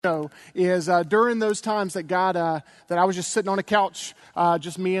Is during those times that God that I was just sitting on a couch,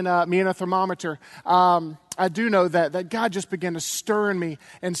 just me and a thermometer. I do know that God just began to stir in me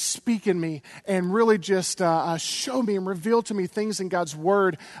and speak in me and really just show me and reveal to me things in God's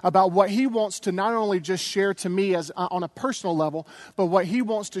Word about what He wants to not only just share to me as on a personal level, but what He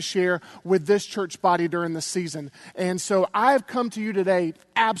wants to share with this church body during the season. And so I've come to you today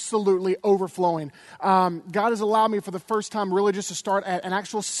absolutely overflowing. God has allowed me for the first time really just to start an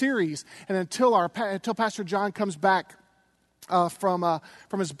actual series, and until Pastor John comes back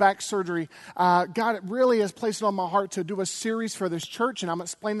from his back surgery, God really has placed it on my heart to do a series for this church, and I'm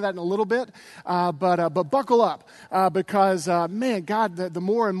explaining that in a little bit. But buckle up because man, God, the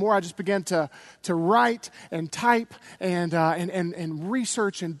more and more I just began to write and type and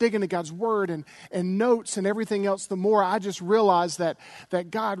research and dig into God's Word and notes and everything else, the more I just realized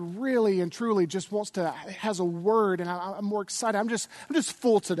that God really and truly just has a word, and I'm more excited. I'm just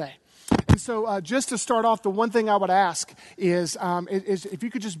full today. And so just to start off, the one thing I would ask is if you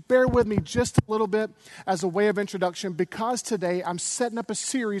could just bear with me just a little bit as a way of introduction, because today I'm setting up a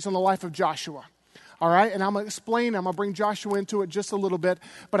series on the life of Joshua. All right, and I'm going to bring Joshua into it just a little bit,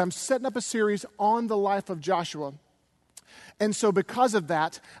 but I'm setting up a series on the life of Joshua. And so because of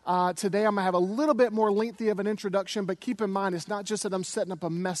that, today I'm going to have a little bit more lengthy of an introduction, but keep in mind, it's not just that I'm setting up a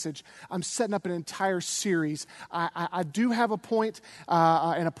message. I'm setting up an entire series. I do have a point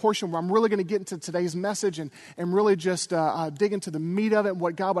and a portion where I'm really going to get into today's message and really just dig into the meat of it and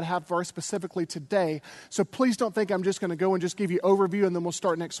what God would have for us specifically today. So please don't think I'm just going to go and just give you overview and then we'll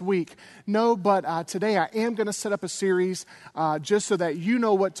start next week. No, but today I am going to set up a series just so that you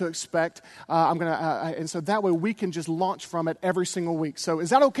know what to expect. And so that way we can just launch from it every single week. So is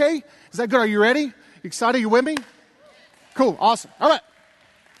that okay? Is that good? Are you ready? You excited? You with me? Cool. Awesome. All right.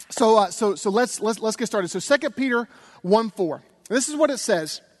 So let's get started. So 2 Peter 1:4. This is what it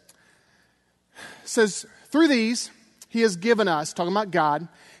says. It says, through these He has given us, talking about God,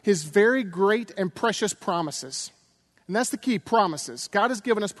 His very great and precious promises. And that's the key, promises. God has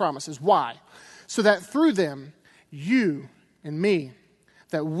given us promises. Why? So that through them, you and me,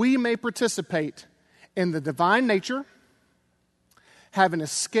 that we may participate in the divine nature, having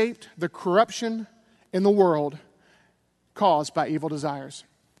escaped the corruption in the world caused by evil desires.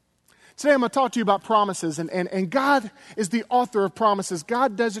 Today I'm going to talk to you about promises, and God is the author of promises.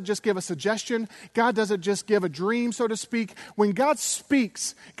 God doesn't just give a suggestion. God doesn't just give a dream, so to speak. When God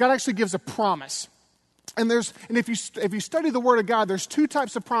speaks, God actually gives a promise. And if you study the Word of God, there's two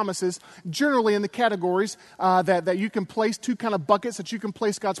types of promises generally in the categories that you can place, two kind of buckets that you can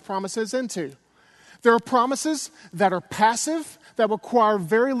place God's promises into. There are promises that are passive, that require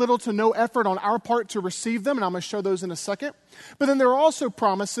very little to no effort on our part to receive them, and I'm going to show those in a second. But then there are also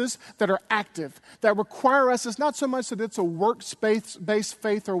promises that are active, that require us. It's not so much that it's a works-based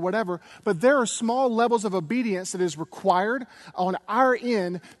faith or whatever, but there are small levels of obedience that is required on our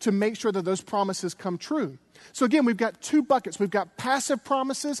end to make sure that those promises come true. So again, we've got two buckets. We've got passive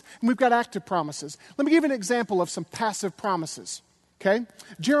promises, and we've got active promises. Let me give you an example of some passive promises. Okay?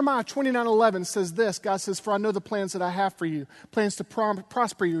 Jeremiah 29:11 says this. God says, for I know the plans that I have for you, plans to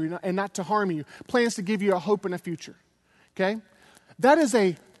prosper you and not to harm you, plans to give you a hope and a future. Okay? That is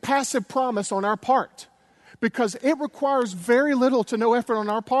a passive promise on our part because it requires very little to no effort on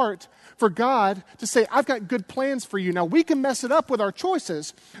our part for God to say, I've got good plans for you. Now, we can mess it up with our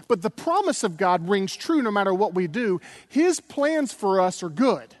choices, but the promise of God rings true no matter what we do. His plans for us are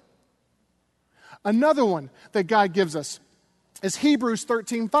good. Another one that God gives us is Hebrews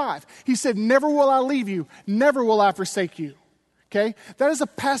 13:5. He said, never will I leave you, never will I forsake you. Okay? That is a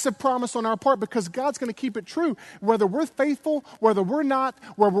passive promise on our part because God's going to keep it true. Whether we're faithful, whether we're not,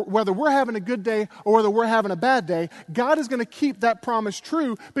 whether we're having a good day or whether we're having a bad day, God is going to keep that promise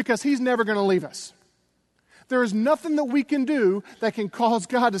true because He's never going to leave us. There is nothing that we can do that can cause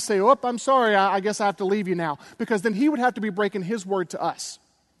God to say, oh, I'm sorry, I guess I have to leave you now, because then He would have to be breaking His word to us.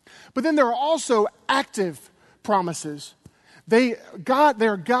 But then there are also active promises. They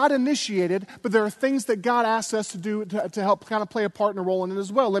are God initiated, but there are things that God asks us to do to help kind of play a partner role in it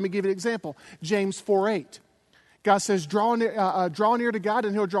as well. Let me give you an example. James 4:8. God says, draw near to God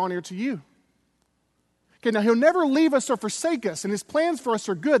and He'll draw near to you. Okay, now He'll never leave us or forsake us, and His plans for us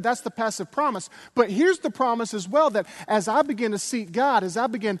are good. That's the passive promise. But here's the promise as well, that as I begin to seek God, as I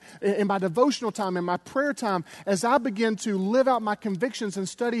begin in my devotional time, in my prayer time, as I begin to live out my convictions and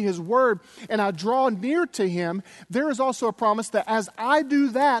study His Word, and I draw near to Him, there is also a promise that as I do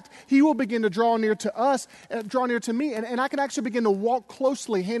that, He will begin to draw near to us, draw near to me, and I can actually begin to walk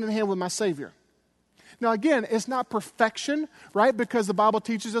closely hand in hand with my Savior. Now, again, it's not perfection, right? Because the Bible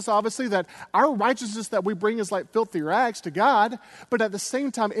teaches us, obviously, that our righteousness that we bring is like filthy rags to God. But at the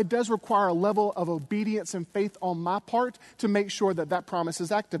same time, it does require a level of obedience and faith on my part to make sure that that promise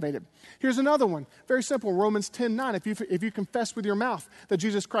is activated. Here's another one. Very simple. Romans 10:9. If you confess with your mouth that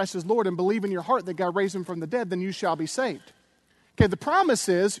Jesus Christ is Lord and believe in your heart that God raised him from the dead, then you shall be saved. Okay, the promise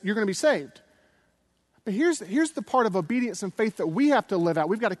is you're going to be saved. But here's the part of obedience and faith that we have to live out.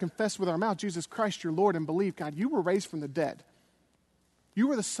 We've got to confess with our mouth, Jesus Christ, your Lord, and believe, God, you were raised from the dead. You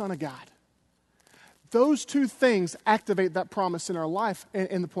were the Son of God. Those two things activate that promise in our life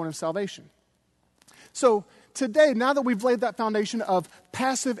in the point of salvation. So today, now that we've laid that foundation of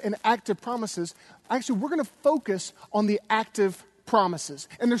passive and active promises, actually we're going to focus on the active promises.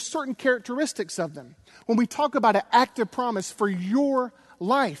 And there's certain characteristics of them. When we talk about an active promise for your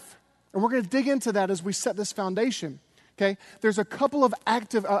life, and we're going to dig into that as we set this foundation. Okay, there's a couple of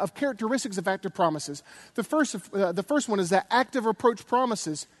characteristics of active promises. The first one is that active approach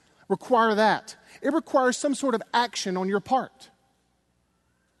promises require that. It requires some sort of action on your part.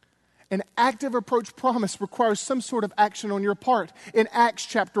 An active approach promise requires some sort of action on your part. In Acts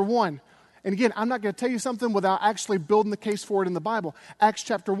chapter 1, and again, I'm not going to tell you something without actually building the case for it in the Bible. Acts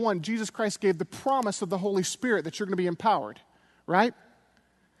chapter 1, Jesus Christ gave the promise of the Holy Spirit that you're going to be empowered, right?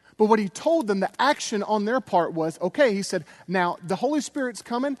 But what he told them, the action on their part was, okay, he said, now the Holy Spirit's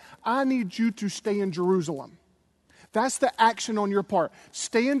coming. I need you to stay in Jerusalem. That's the action on your part.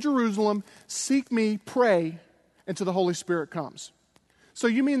 Stay in Jerusalem, seek me, pray until the Holy Spirit comes. So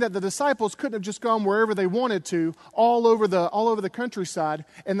you mean that the disciples couldn't have just gone wherever they wanted to, all over the countryside,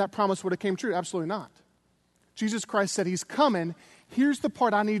 and that promise would have came true? Absolutely not. Jesus Christ said he's coming. Here's the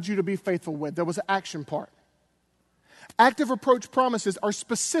part I need you to be faithful with. There was an action part. Active approach promises are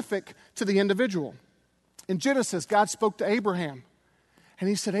specific to the individual. In Genesis, God spoke to Abraham, and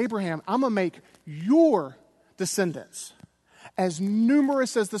he said, Abraham, I'm going to make your descendants as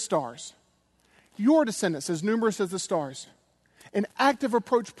numerous as the stars. Your descendants as numerous as the stars. An active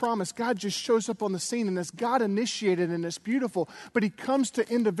approach promise, God just shows up on the scene, and it's God initiated, and it's beautiful. But he comes to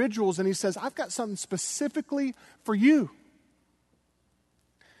individuals, and he says, I've got something specifically for you.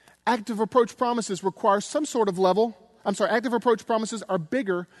 Active approach promises require some sort of level. Active approach promises are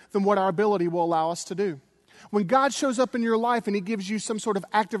bigger than what our ability will allow us to do. When God shows up in your life and he gives you some sort of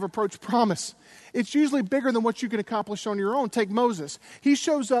active approach promise, it's usually bigger than what you can accomplish on your own. Take Moses. He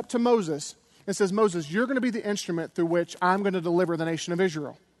shows up to Moses and says, Moses, you're going to be the instrument through which I'm going to deliver the nation of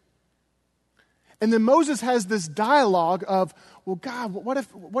Israel. And then Moses has this dialogue of, well, God, what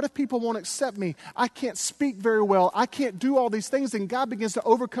if people won't accept me? I can't speak very well. I can't do all these things. And God begins to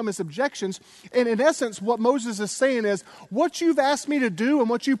overcome his objections. And in essence, what Moses is saying is, what you've asked me to do and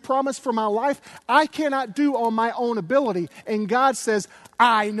what you promised for my life, I cannot do on my own ability. And God says,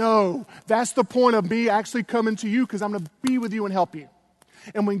 I know. That's the point of me actually coming to you, because I'm going to be with you and help you.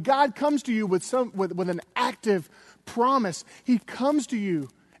 And when God comes to you with an active promise, he comes to you.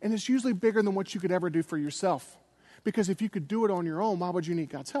 And it's usually bigger than what you could ever do for yourself. Because if you could do it on your own, why would you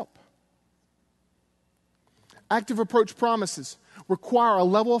need God's help? Active approach promises require a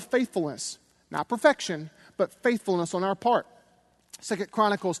level of faithfulness, not perfection, but faithfulness on our part. 2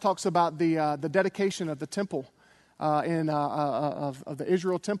 Chronicles talks about the dedication of the temple of the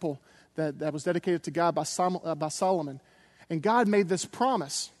Israel temple that was dedicated to God by Solomon. And God made this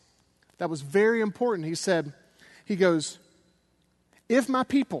promise that was very important. He goes, if my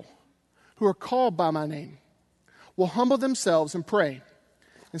people who are called by my name will humble themselves and pray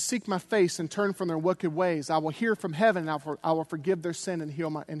and seek my face and turn from their wicked ways, I will hear from heaven and I will forgive their sin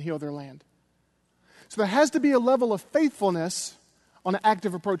and heal their land. So there has to be a level of faithfulness on an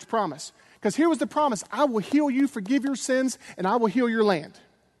active approach promise. Because here was the promise, I will heal you, forgive your sins, and I will heal your land.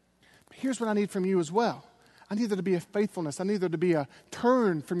 But here's what I need from you as well. I need there to be a faithfulness. I need there to be a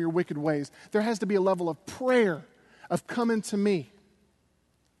turn from your wicked ways. There has to be a level of prayer, of coming to me.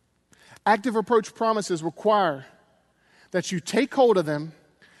 Active approach promises require that you take hold of them,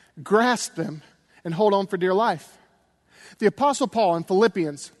 grasp them, and hold on for dear life. The Apostle Paul in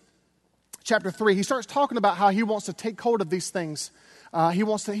Philippians chapter 3, he starts talking about how he wants to take hold of these things. He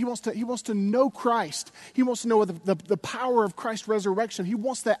wants to know Christ. He wants to know the power of Christ's resurrection. He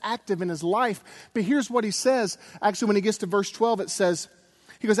wants that active in his life. But here's what he says. Actually, when he gets to verse 12, it says,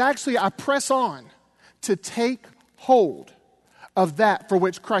 he goes, actually, I press on to take hold of that for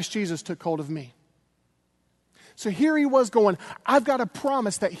which Christ Jesus took hold of me. So here he was going, I've got a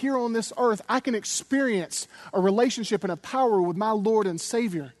promise that here on this earth I can experience a relationship and a power with my Lord and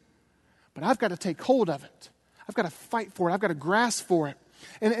Savior. But I've got to take hold of it. I've got to fight for it. I've got to grasp for it.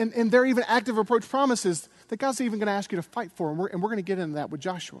 And there are even active approach promises that God's even going to ask you to fight for. And we're going to get into that with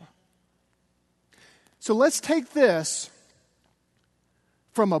Joshua. So let's take this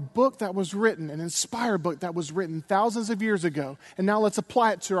from a book that was written, an inspired book that was written thousands of years ago, and now let's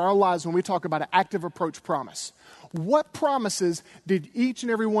apply it to our lives when we talk about an active approach promise. What promises did each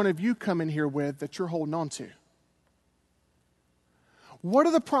and every one of you come in here with that you're holding on to? What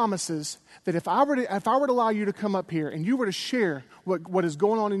are the promises that if I were to allow you to come up here and you were to share what is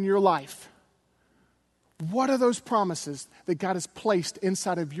going on in your life, what are those promises that God has placed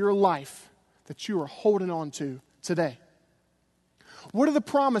inside of your life that you are holding on to today? What are the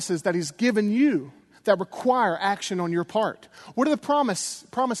promises that He's given you that require action on your part? What are the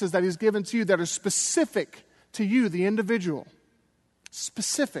promises that He's given to you that are specific to you, the individual?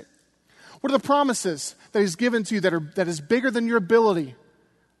 Specific. What are the promises that He's given to you that is bigger than your ability?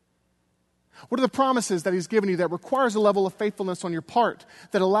 What are the promises that He's given you that requires a level of faithfulness on your part,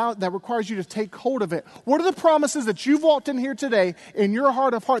 that requires you to take hold of it? What are the promises that you've walked in here today in your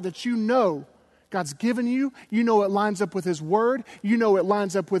heart of heart that you know God's given you? You know it lines up with His Word. You know it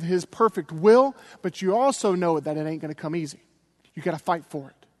lines up with His perfect will, but you also know that it ain't going to come easy. You got to fight for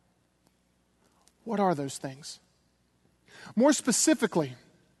it. What are those things? More specifically,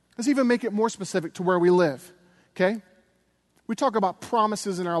 let's even make it more specific to where we live, okay? We talk about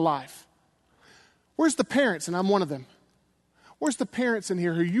promises in our life. Where's the parents? And I'm one of them. Where's the parents in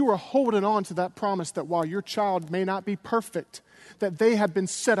here who you are holding on to that promise that while your child may not be perfect, that they have been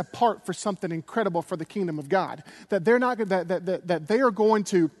set apart for something incredible for the kingdom of God, that they're not that they are going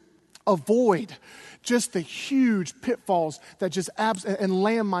to avoid just the huge pitfalls that just and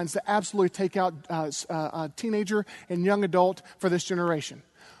landmines that absolutely take out a teenager and young adult for this generation.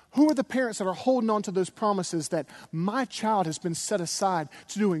 Who are the parents that are holding on to those promises that my child has been set aside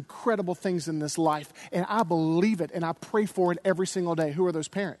to do incredible things in this life, and I believe it and I pray for it every single day? Who are those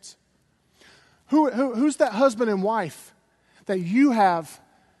parents? Who's that husband and wife that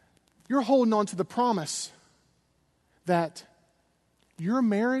you're holding on to the promise that your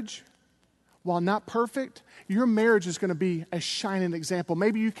marriage, while not perfect, your marriage is going to be a shining example.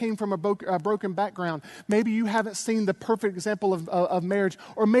 Maybe you came from a broken background. Maybe you haven't seen the perfect example of marriage,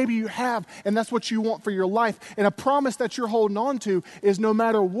 or maybe you have, and that's what you want for your life. And a promise that you're holding on to is no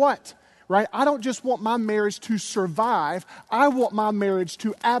matter what, right? I don't just want my marriage to survive. I want my marriage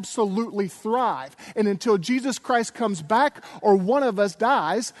to absolutely thrive. And until Jesus Christ comes back or one of us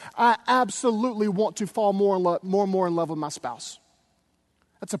dies, I absolutely want to fall more and more in love with my spouse.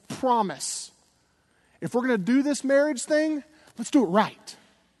 That's a promise. If we're going to do this marriage thing, let's do it right.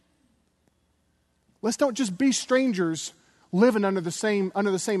 Let's don't just be strangers living under the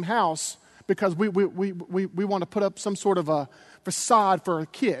same house because we want to put up some sort of a facade for our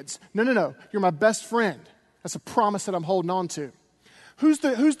kids. No. You're my best friend. That's a promise that I'm holding on to. Who's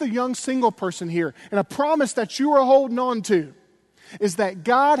the young single person here? And a promise that you are holding on to is that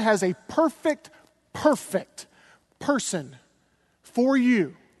God has a perfect person for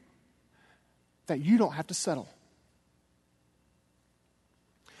you that you don't have to settle.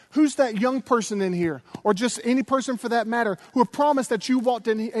 Who's that young person in here, or just any person for that matter, who a promise that you walked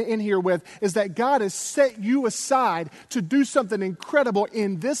in here with is that God has set you aside to do something incredible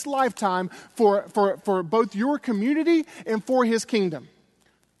in this lifetime for both your community and for His kingdom?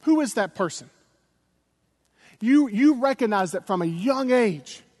 Who is that person? You recognize that from a young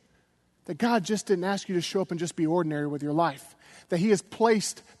age that God just didn't ask you to show up and just be ordinary with your life. That He has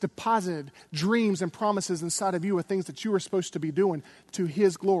deposited dreams and promises inside of you with things that you are supposed to be doing to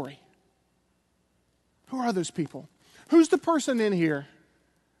His glory. Who are those people? Who's the person in here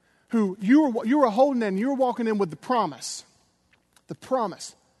who you are holding in, you're walking in with the promise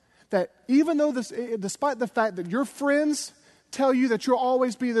that even though despite the fact that your friends tell you that you'll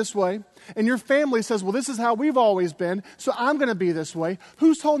always be this way, and your family says, well, this is how we've always been, so I'm going to be this way.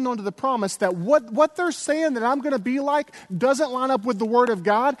 Who's holding on to the promise that what they're saying that I'm going to be like doesn't line up with the Word of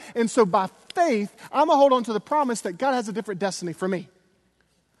God, and so by faith, I'm going to hold on to the promise that God has a different destiny for me?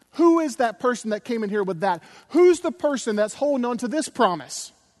 Who is that person that came in here with that? Who's the person that's holding on to this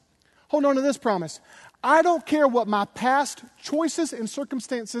promise? Hold on to this promise. I don't care what my past choices and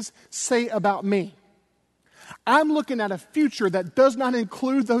circumstances say about me. I'm looking at a future that does not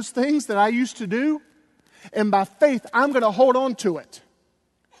include those things that I used to do, and by faith, I'm going to hold on to it.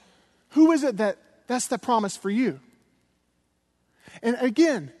 Who is it that's the promise for you? And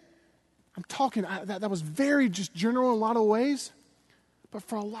again, I'm talking, that was very just general in a lot of ways, but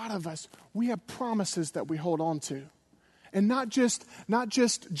for a lot of us, we have promises that we hold on to. And not just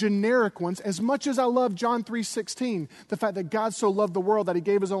generic ones. As much as I love John 3:16, the fact that God so loved the world that He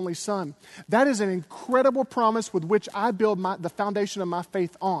gave His only Son, that is an incredible promise with which I build the foundation of my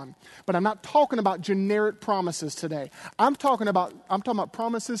faith on. But I'm not talking about generic promises today. I'm talking about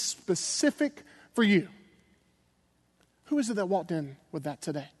promises specific for you? Who is it that walked in with that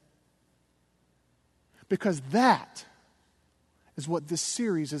today? Because that is what this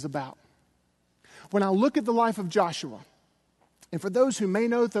series is about. When I look at the life of Joshua, and for those who may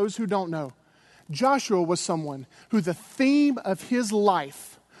know, those who don't know, Joshua was someone who the theme of his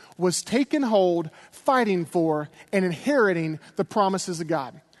life was taking hold, fighting for, and inheriting the promises of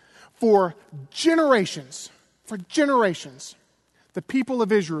God. For generations, the people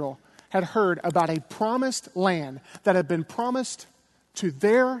of Israel had heard about a promised land that had been promised to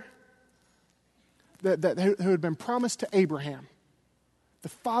who had been promised to Abraham, the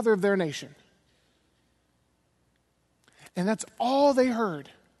father of their nation. And that's all they heard,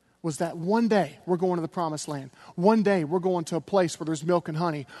 was that one day we're going to the promised land. One day we're going to a place where there's milk and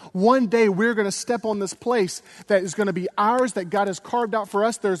honey. One day we're going to step on this place that is going to be ours, that God has carved out for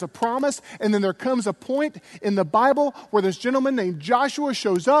us. There's a promise, and then there comes a point in the Bible where this gentleman named Joshua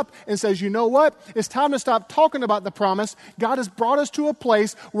shows up and says, you know what? It's time to stop talking about the promise. God has brought us to a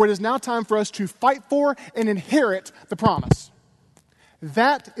place where it is now time for us to fight for and inherit the promise.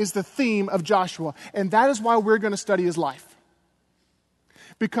 That is the theme of Joshua, and that is why we're going to study his life.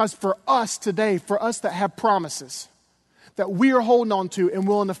 Because for us today, for us that have promises that we are holding on to and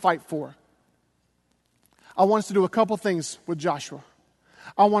willing to fight for, I want us to do a couple things with Joshua.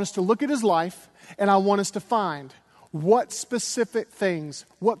 I want us to look at his life, and I want us to find what specific things,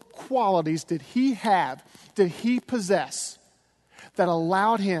 what qualities did he have, did he possess that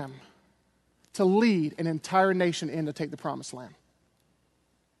allowed him to lead an entire nation in to take the promised land.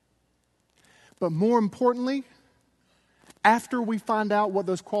 But more importantly, after we find out what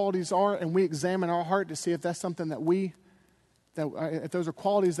those qualities are and we examine our heart to see if that's something that if those are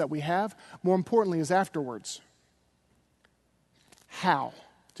qualities that we have, more importantly is afterwards. How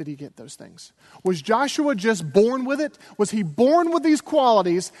did he get those things? Was Joshua just born with it? Was he born with these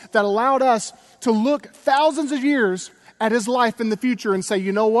qualities that allowed us to look thousands of years at his life in the future and say,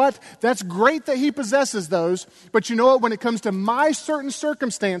 you know what? That's great that he possesses those, but you know what? When it comes to my certain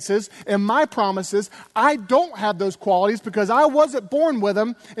circumstances and my promises, I don't have those qualities because I wasn't born with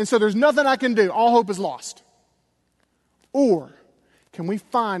them, and so there's nothing I can do. All hope is lost. Or can we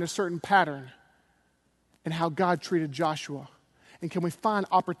find a certain pattern in how God treated Joshua? And can we find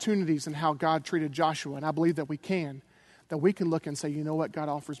opportunities in how God treated Joshua? And I believe that we can look and say, you know what? God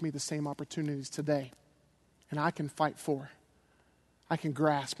offers me the same opportunities today. And I can fight for, I can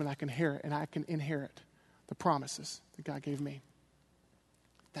grasp, and I can inherit the promises that God gave me.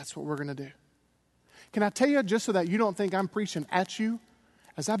 That's what we're going to do. Can I tell you, just so that you don't think I'm preaching at you,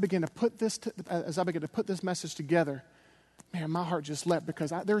 as I begin to put this message together, man, my heart just leapt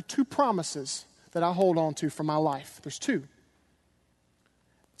because there are two promises that I hold on to for my life. There's two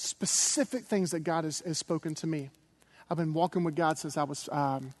specific things that God has spoken to me. I've been walking with God since I was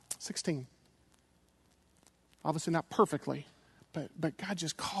 16. Obviously not perfectly, but God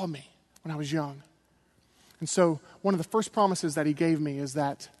just called me when I was young. And so one of the first promises that he gave me is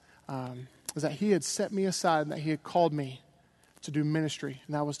that he had set me aside and that he had called me to do ministry.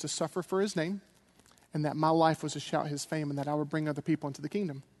 And that was to suffer for his name, and that my life was to shout his fame, and that I would bring other people into the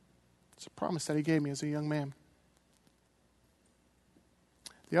kingdom. It's a promise that he gave me as a young man.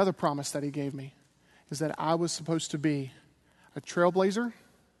 The other promise that he gave me is that I was supposed to be a trailblazer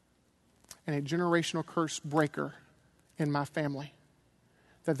and a generational curse breaker in my family.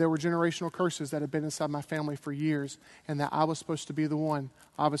 That there were generational curses that had been inside my family for years, and that I was supposed to be the one,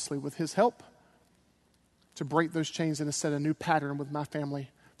 obviously with his help, to break those chains and to set a new pattern with my family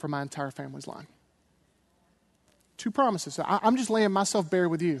for my entire family's line. Two promises. So I'm just laying myself bare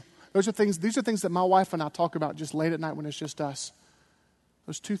with you. These are things that my wife and I talk about just late at night when it's just us.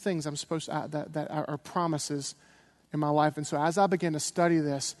 Those two things I'm supposed to, that are promises in my life. And so as I began to study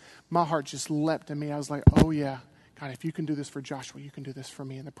this, my heart just leapt in me. I was like, oh yeah, God, if you can do this for Joshua, you can do this for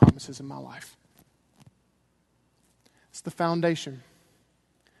me and the promises in my life. It's the foundation.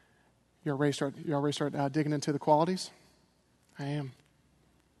 You already start digging into the qualities? I am.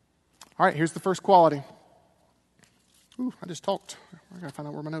 All right, here's the first quality. Ooh, I just talked. I got to find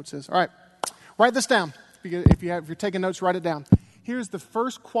out where my notes is. All right, write this down. If you're taking notes, write it down. Here's the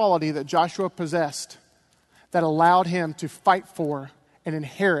first quality that Joshua possessed that allowed him to fight for and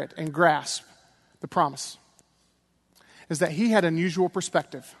inherit and grasp the promise, is that he had unusual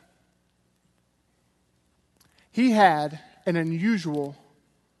perspective. He had an unusual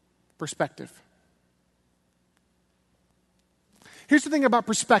perspective. Here's the thing about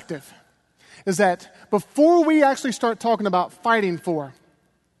perspective, is that before we actually start talking about fighting for,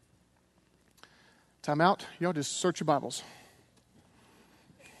 time out, y'all just search your Bibles.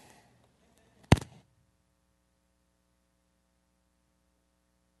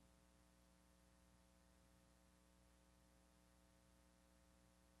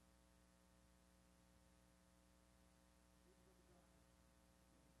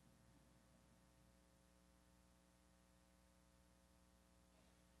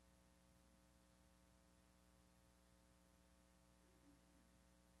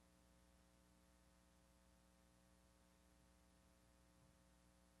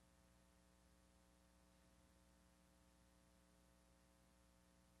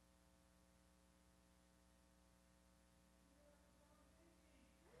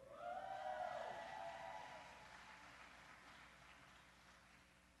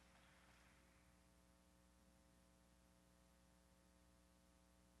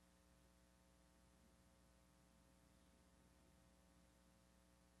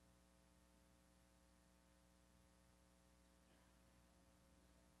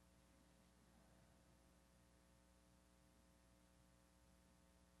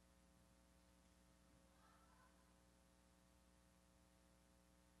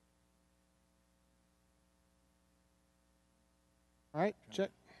 All right, check.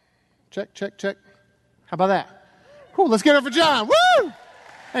 Check, check, check. How about that? Cool, let's get it for John. Woo!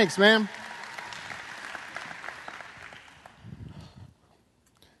 Thanks, man.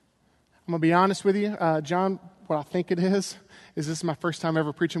 I'm going to be honest with you. John, what I think it is this is my first time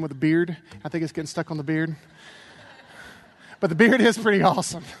ever preaching with a beard. I think it's getting stuck on the beard. But the beard is pretty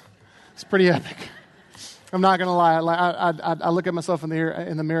awesome. It's pretty epic. I'm not going to lie. I look at myself in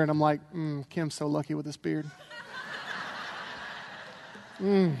the mirror and I'm like, Kim's so lucky with this beard.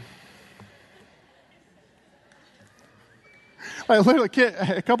 Like literally,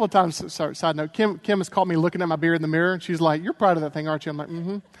 a couple of times, sorry, side note, Kim has caught me looking at my beard in the mirror, and she's like, "You're proud of that thing, aren't you?" I'm like,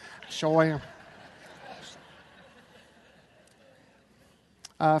 sure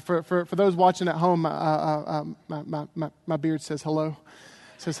am. For those watching at home, my beard says hello,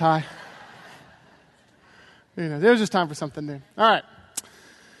 says hi. You know, it was just time for something new. All right,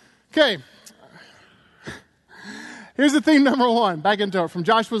 okay. Here's the theme number one. Back into it from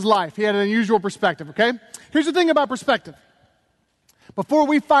Joshua's life. He had an unusual perspective. Okay, here's the thing about perspective. Before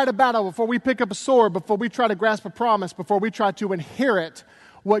we fight a battle, before we pick up a sword, before we try to grasp a promise, before we try to inherit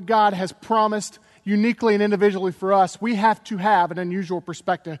what God has promised uniquely and individually for us, we have to have an unusual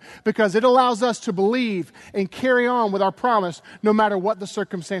perspective because it allows us to believe and carry on with our promise no matter what the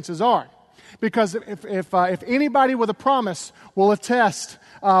circumstances are. Because if anybody with a promise will attest,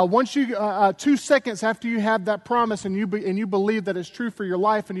 once you 2 seconds after you have that promise and you believe that it's true for your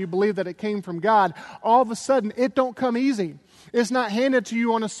life and you believe that it came from God, all of a sudden it don't come easy. It's not handed to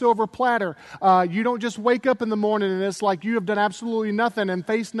you on a silver platter. You don't just wake up in the morning and it's like you have done absolutely nothing and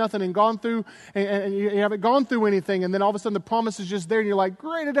faced nothing and gone through, and you haven't gone through anything, and then all of a sudden the promise is just there and you're like,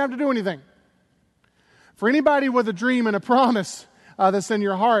 great, I don't have to do anything. For anybody with a dream and a promise that's in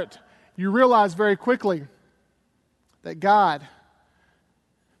your heart, you realize very quickly that God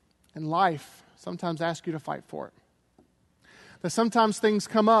and life sometimes ask you to fight for it. That sometimes things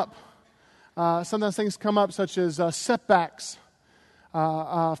come up. Sometimes things come up such as setbacks,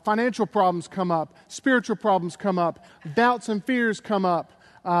 financial problems come up, spiritual problems come up, doubts and fears come up,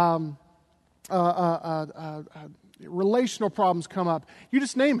 relational problems come up. You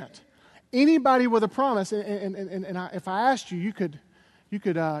just name it. Anybody with a promise, if I asked you, you could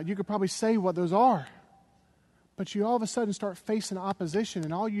probably say what those are. But you all of a sudden start facing opposition,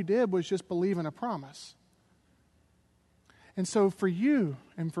 and all you did was just believe in a promise. And so for you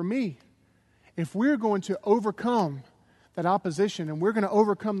and for me, if we're going to overcome that opposition and we're going to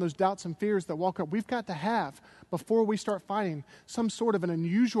overcome those doubts and fears that walk up, we've got to have, before we start fighting, some sort of an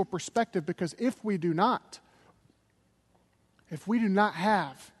unusual perspective, because if we do not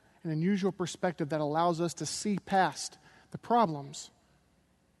have an unusual perspective that allows us to see past the problems.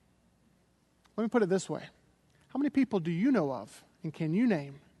 Let me put it this way. How many people do you know of, and can you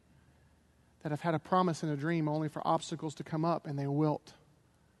name, that have had a promise and a dream only for obstacles to come up and they wilt?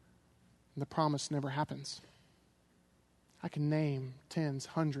 And the promise never happens. I can name tens,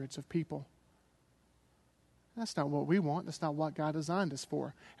 hundreds of people. That's not what we want. That's not what God designed us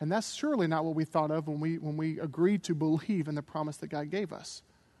for. And that's surely not what we thought of when we agreed to believe in the promise that God gave us.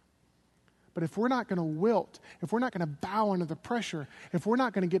 But if we're not going to wilt, if we're not going to bow under the pressure, if we're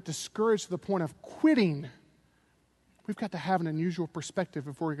not going to get discouraged to the point of quitting, we've got to have an unusual perspective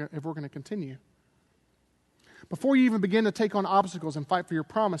if we're going to continue. Before you even begin to take on obstacles and fight for your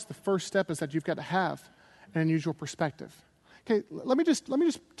promise, the first step is that you've got to have an unusual perspective. Okay, let me just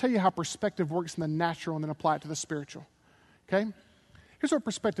tell you how perspective works in the natural and then apply it to the spiritual. Okay? Here's what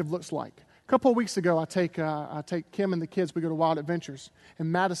perspective looks like. A couple of weeks ago, I take Kim and the kids, we go to Wild Adventures.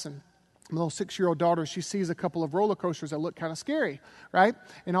 And Madison, my little 6-year-old daughter, she sees a couple of roller coasters that look kind of scary, right?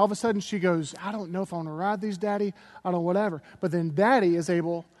 And all of a sudden she goes, I don't know if I want to ride these, Daddy. I don't know, whatever. But then Daddy is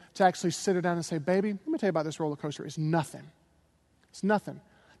able to actually sit her down and say, baby, let me tell you about this roller coaster. It's nothing. It's nothing.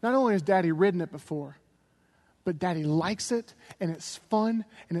 Not only has Daddy ridden it before, but Daddy likes it, and it's fun,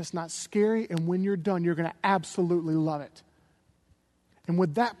 and it's not scary, and when you're done, you're going to absolutely love it. And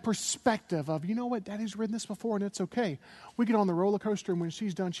with that perspective of, you know what, Daddy's ridden this before, and it's okay. We get on the roller coaster, and when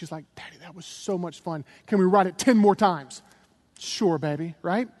she's done, she's like, Daddy, that was so much fun. Can we ride it 10 more times? Sure, baby,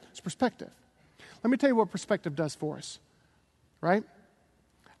 right? It's perspective. Let me tell you what perspective does for us, right?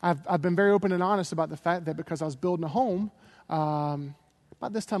 I've been very open and honest about the fact that because I was building a home,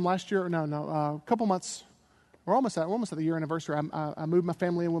 about this time last year, a couple months, we're almost at the year anniversary, I moved my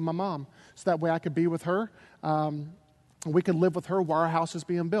family in with my mom so that way I could be with her. We could live with her while our house is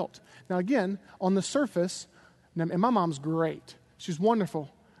being built. Now again, on the surface, and my mom's great. She's wonderful,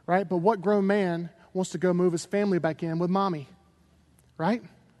 right? But what grown man wants to go move his family back in with mommy, right?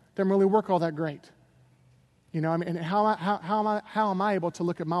 Doesn't really work all that great. You know, I mean, and how am I able to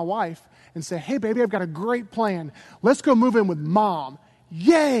look at my wife and say, hey, baby, I've got a great plan. Let's go move in with Mom.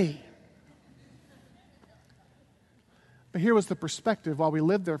 Yay! But here was the perspective while we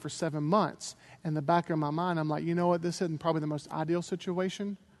lived there for 7 months. In the back of my mind, I'm like, you know what? This isn't probably the most ideal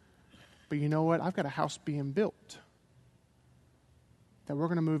situation. But you know what? I've got a house being built that we're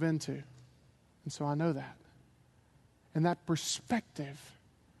going to move into. And so I know that. And that perspective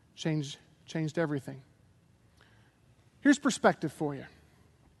changed everything. Here's perspective for you,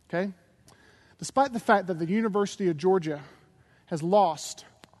 okay? Despite the fact that the University of Georgia has lost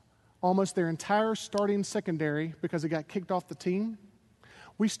almost their entire starting secondary because it got kicked off the team,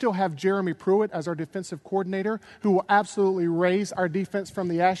 we still have Jeremy Pruitt as our defensive coordinator who will absolutely raise our defense from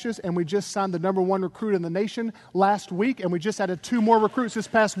the ashes, and we just signed the number 1 recruit in the nation last week, and we just added 2 more recruits this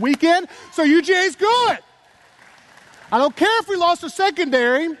past weekend, so UGA's good. I don't care if we lost our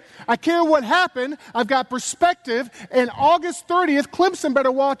secondary. I care what happened. I've got perspective. And August 30th, Clemson better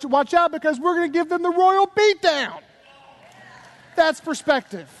watch out because we're going to give them the royal beatdown. That's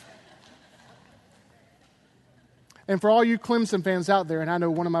perspective. And for all you Clemson fans out there, and I know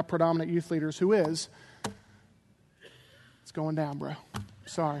one of my predominant youth leaders who is, it's going down, bro.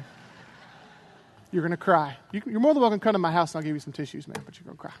 Sorry. You're going to cry. You're more than welcome to come to my house and I'll give you some tissues, man, but you're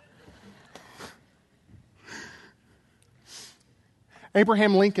going to cry.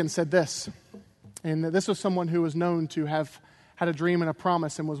 Abraham Lincoln said this, and this was someone who was known to have had a dream and a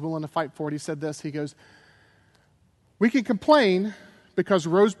promise and was willing to fight for it. He said this, he goes, we can complain because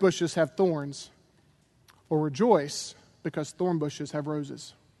rose bushes have thorns, or rejoice because thorn bushes have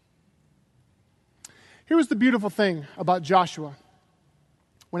roses. Here was the beautiful thing about Joshua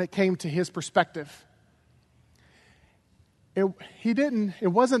when it came to his perspective. It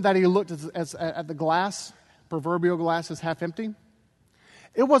wasn't that he looked at the glass, proverbial glass, as half empty.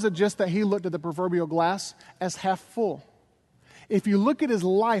 It wasn't just that he looked at the proverbial glass as half full. If you look at his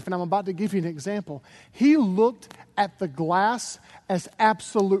life, and I'm about to give you an example, he looked at the glass as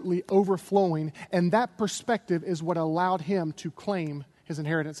absolutely overflowing, and that perspective is what allowed him to claim his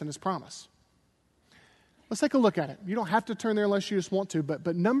inheritance and his promise. Let's take a look at it. You don't have to turn there unless you just want to,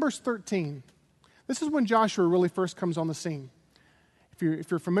 but Numbers 13, this is when Joshua really first comes on the scene. If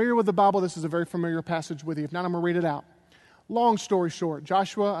you're familiar with the Bible, this is a very familiar passage with you. If not, I'm going to read it out. Long story short,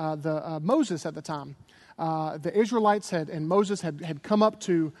 Moses at the time, the Israelites and Moses had come up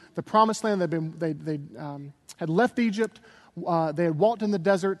to the promised land. They had left Egypt. They had walked in the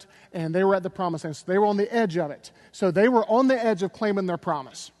desert, and they were at the promised land. So they were on the edge of it. So they were on the edge of claiming their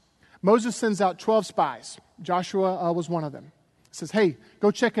promise. Moses sends out 12 spies. Joshua was one of them. He says, hey,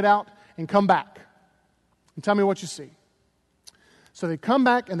 go check it out and come back and tell me what you see. So they come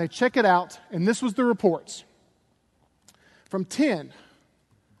back and they check it out, and this was the reports. From 10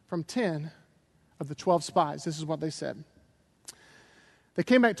 of the 12 spies, this is what they said. They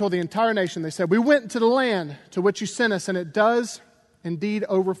came back and told the entire nation, they said, we went into the land to which you sent us, and it does indeed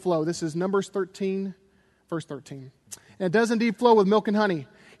overflow. This is Numbers 13, verse 13. And it does indeed flow with milk and honey.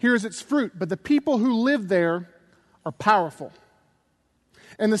 Here is its fruit, but the people who live there are powerful.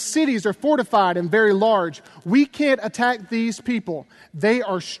 And the cities are fortified and very large. We can't attack these people. They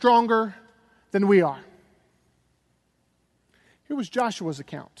are stronger than we are. Here was Joshua's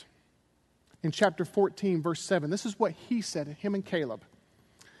account in chapter 14, verse 7. This is what he said, him and Caleb.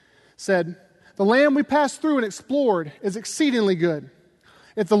 Said, the land we passed through and explored is exceedingly good.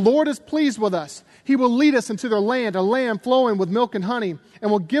 If the Lord is pleased with us, he will lead us into their land, a land flowing with milk and honey, and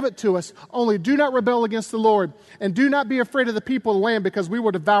will give it to us. Only do not rebel against the Lord, and do not be afraid of the people of the land, because we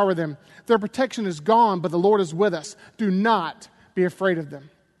will devour them. Their protection is gone, but the Lord is with us. Do not be afraid of them.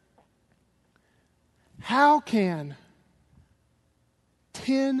 How can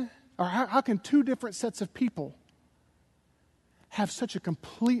how can 2 different sets of people have such a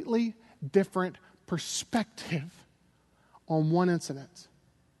completely different perspective on one incident?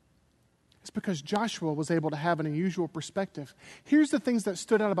 It's because Joshua was able to have an unusual perspective. Here's the things that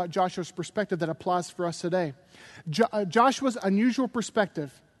stood out about Joshua's perspective that applies for us today. Joshua's unusual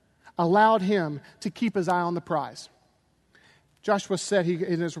perspective allowed him to keep his eye on the prize. Joshua said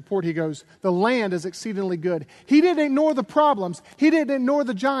in his report, he goes, the land is exceedingly good. He didn't ignore the problems. He didn't ignore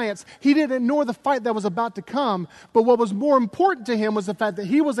the giants. He didn't ignore the fight that was about to come. But what was more important to him was the fact that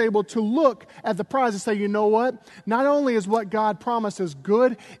he was able to look at the prize and say, you know what? Not only is what God promises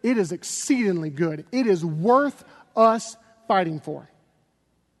good, it is exceedingly good. It is worth us fighting for.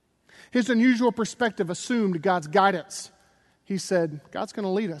 His unusual perspective assumed God's guidance. He said, God's going to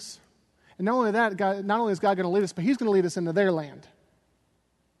lead us. And not only is God going to lead us, but he's going to lead us into their land.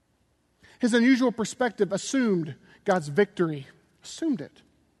 His unusual perspective assumed God's victory. Assumed it.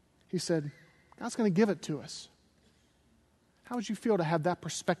 He said, God's going to give it to us. How would you feel to have that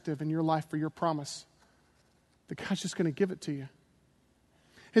perspective in your life for your promise? That God's just going to give it to you.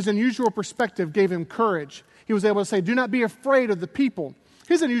 His unusual perspective gave him courage. He was able to say, do not be afraid of the people.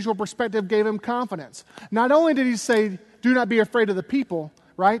 His unusual perspective gave him confidence. Not only did he say, do not be afraid of the people,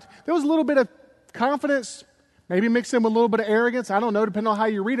 right? There was a little bit of confidence, maybe mixed in with a little bit of arrogance. I don't know, depending on how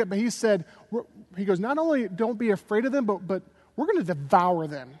you read it. But he said, he goes, not only don't be afraid of them, but we're going to devour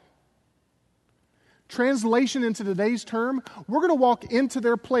them. Translation into today's term, we're going to walk into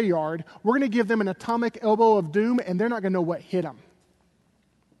their play yard, we're going to give them an atomic elbow of doom, and they're not going to know what hit them.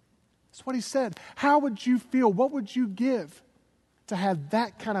 That's what he said. How would you feel? What would you give to have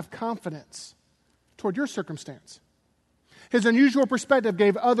that kind of confidence toward your circumstance? His unusual perspective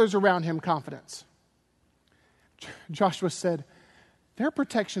gave others around him confidence. Joshua said, their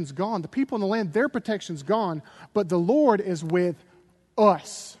protection's gone. The people in the land, their protection's gone, but the Lord is with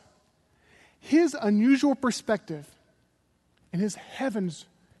us. His unusual perspective and his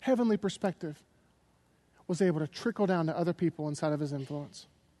heavenly perspective was able to trickle down to other people inside of his influence.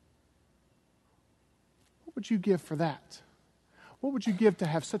 What would you give for that? What would you give to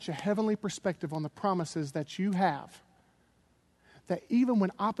have such a heavenly perspective on the promises that you have? That even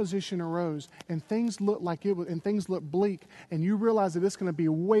when opposition arose and things looked like it was, and things looked bleak, and you realize that it's going to be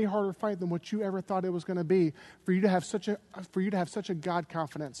a way harder fight than what you ever thought it was going to be, for you to have such a God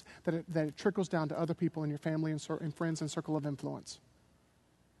confidence that it trickles down to other people in your family and friends and circle of influence.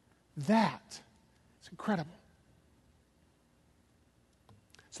 That is incredible.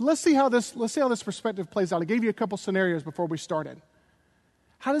 So let's see how this perspective plays out. I gave you a couple scenarios before we started.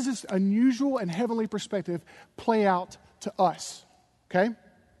 How does this unusual and heavenly perspective play out to us? Okay?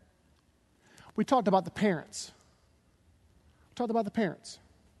 We talked about the parents.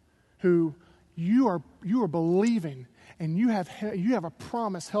 Who you are believing, and you have a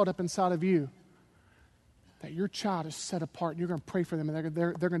promise held up inside of you that your child is set apart, and you're going to pray for them, and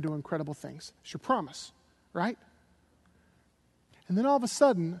they're going to do incredible things. It's your promise, right? And then all of a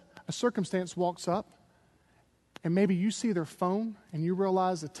sudden, a circumstance walks up, and maybe you see their phone, and you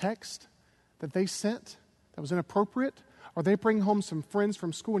realize a text that they sent that was inappropriate, or they bring home some friends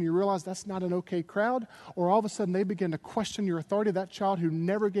from school and you realize that's not an okay crowd, or all of a sudden they begin to question your authority. That child who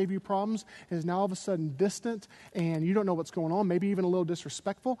never gave you problems is now all of a sudden distant, and you don't know what's going on, maybe even a little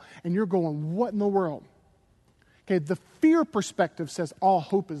disrespectful, and you're going, what in the world? Okay, the fear perspective says all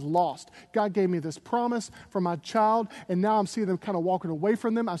hope is lost. God gave me this promise for my child, and now I'm seeing them kind of walking away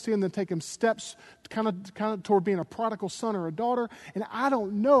from them. I'm seeing them taking steps kind of toward being a prodigal son or a daughter, and I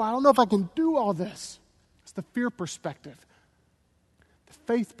don't know if I can do all this. It's the fear perspective. The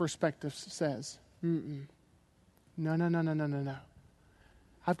faith perspective says, no.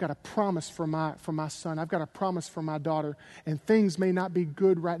 I've got a promise for my son. I've got a promise for my daughter. And things may not be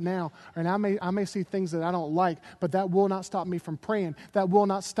good right now. And I may see things that I don't like, but that will not stop me from praying. That will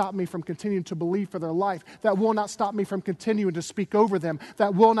not stop me from continuing to believe for their life. That will not stop me from continuing to speak over them.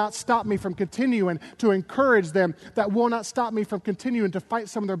 That will not stop me from continuing to encourage them. That will not stop me from continuing to fight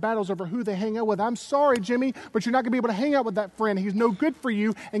some of their battles over who they hang out with. I'm sorry, Jimmy, but you're not going to be able to hang out with that friend. He's no good for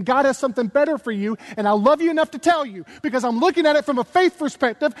you, and God has something better for you. And I love you enough to tell you, because I'm looking at it from a faith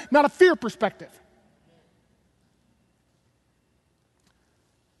perspective, not a fear perspective.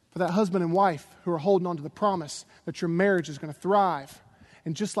 For that husband and wife who are holding on to the promise that your marriage is going to thrive.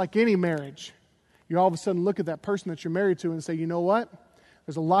 And just like any marriage, you all of a sudden look at that person that you're married to and say, you know what?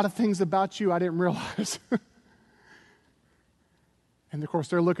 There's a lot of things about you I didn't realize. And of course,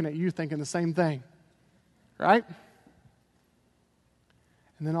 they're looking at you thinking the same thing. Right?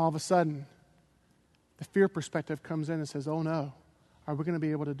 And then all of a sudden, the fear perspective comes in and says, oh no. Are we going to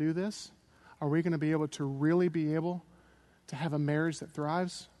be able to do this? Are we going to be able to really be able to have a marriage that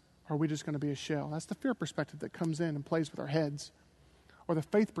thrives? Or are we just going to be a shell? That's the fear perspective that comes in and plays with our heads. Or the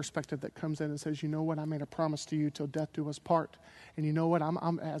faith perspective that comes in and says, you know what, I made a promise to you till death do us part. And you know what,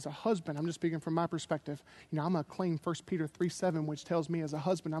 I'm as a husband, I'm just speaking from my perspective, I'm going to claim 1 Peter 3:7, which tells me as a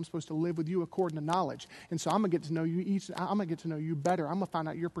husband, I'm supposed to live with you according to knowledge. And so I'm going to get to know you I'm going to get to know you better. I'm going to find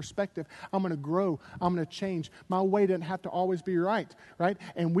out your perspective. I'm going to grow. I'm going to change. My way doesn't have to always be right?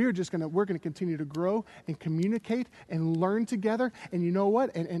 And we're going to continue to grow and communicate and learn together. And you know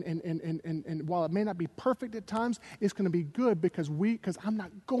what? And while it may not be perfect at times, it's going to be good because I'm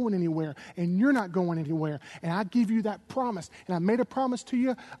not going anywhere and you're not going anywhere. And I give you that promise. And I made a promise to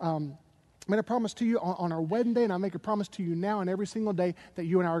you. On our wedding day, and I make a promise to you now and every single day that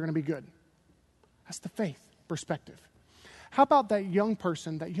you and I are going to be good. That's the faith perspective. How about that young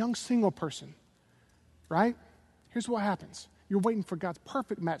person, that young single person, right? Here's what happens. You're waiting for God's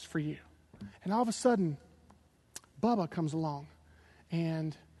perfect match for you. And all of a sudden, Bubba comes along,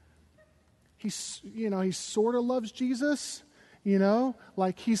 and he sort of loves Jesus,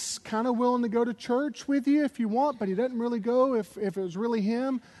 like he's kind of willing to go to church with you if you want, but he doesn't really go if it was really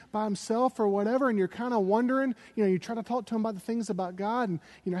him by himself or whatever, and you're kind of wondering, you try to talk to him about the things about God, and,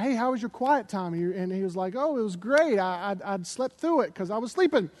 hey, how was your quiet time? And he was like, oh, it was great. I'd slept through it because I was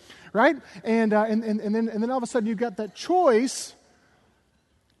sleeping, right? And then all of a sudden you've got that choice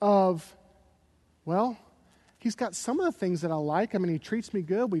of, well, he's got some of the things that I like. I mean, he treats me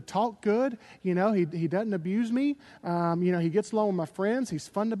good. We talk good. He doesn't abuse me. He gets along with my friends. He's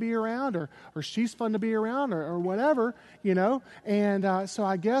fun to be around, or she's fun to be around, or whatever, And so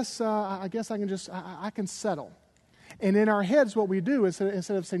I guess I can settle. And in our heads, what we do is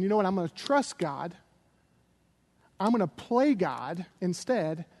instead of saying, I'm going to trust God, I'm going to play God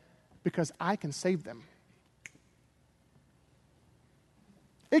instead because I can save them.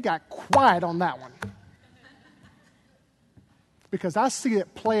 It got quiet on that one. Because I see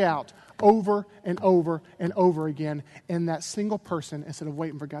it play out over and over and over again, and that single person, instead of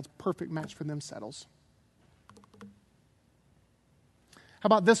waiting for God's perfect match for them, settles. How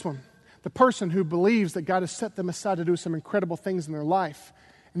about this one? The person who believes that God has set them aside to do some incredible things in their life.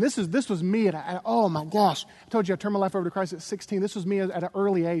 And this was me oh my gosh. I told you I turned my life over to Christ at 16. This was me at an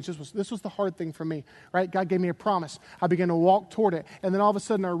early age. This was the hard thing for me, right? God gave me a promise. I began to walk toward it. And then all of a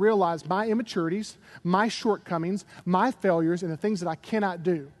sudden I realized my immaturities, my shortcomings, my failures, and the things that I cannot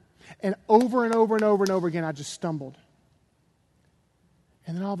do. And over and over and over and over again, I just stumbled.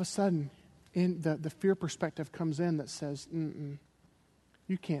 And then all of a sudden, in the fear perspective comes in that says,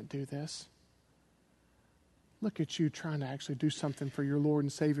 you can't do this. Look at you trying to actually do something for your Lord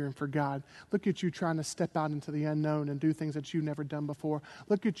and Savior and for God. Look at you trying to step out into the unknown and do things that you've never done before.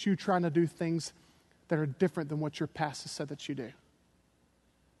 Look at you trying to do things that are different than what your past has said that you do.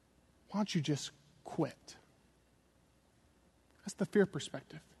 Why don't you just quit? That's the fear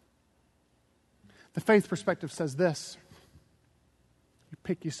perspective. The faith perspective says this. You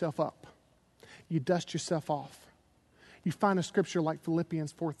pick yourself up. You dust yourself off. You find a scripture like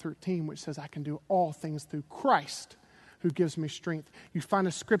Philippians 4:13, which says, I can do all things through Christ who gives me strength. You find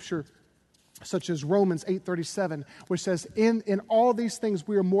a scripture such as Romans 8:37, which says, in all these things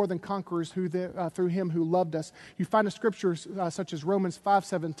we are more than conquerors through him who loved us. You find a scripture such as Romans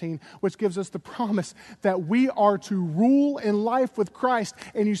 5:17, which gives us the promise that we are to rule in life with Christ.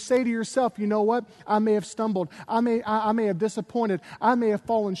 And you say to yourself, you know what? I may have stumbled. I may have disappointed. I may have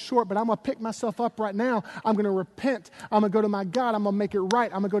fallen short, but I'm going to pick myself up right now. I'm going to repent. I'm going to go to my God. I'm going to make it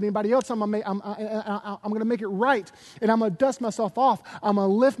right. I'm going to go to anybody else. I'm going to make it right. And I'm going to dust myself off. I'm going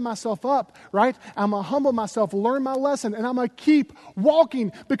to lift myself up. Right? I'm going to humble myself, learn my lesson, and I'm going to keep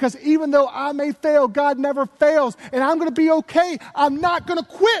walking because even though I may fail, God never fails, and I'm going to be okay. I'm not going to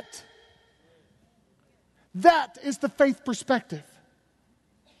quit. That is the faith perspective.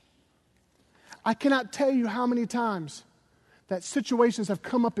 I cannot tell you how many times that situations have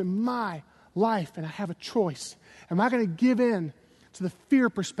come up in my life and I have a choice. Am I going to give in to the fear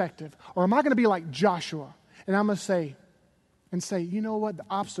perspective, or am I going to be like Joshua and I'm going to say, you know what? The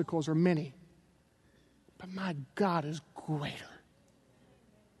obstacles are many. But my God is greater.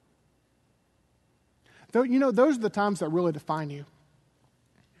 Those are the times that really define you.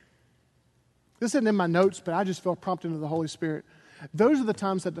 This isn't in my notes, but I just felt prompted into the Holy Spirit. Those are the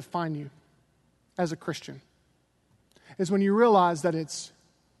times that define you as a Christian. Is when you realize that it's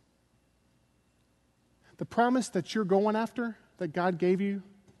the promise that you're going after, that God gave you,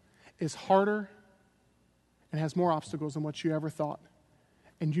 is harder and has more obstacles than what you ever thought.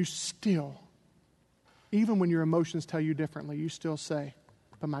 And you still, even when your emotions tell you differently, you still say,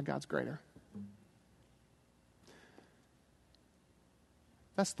 but my God's greater.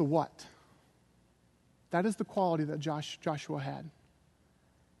 That's the what. That is the quality that Joshua had.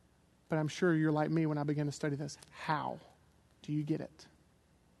 But I'm sure you're like me when I began to study this. How do you get it?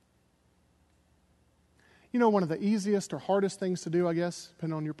 One of the easiest or hardest things to do, I guess,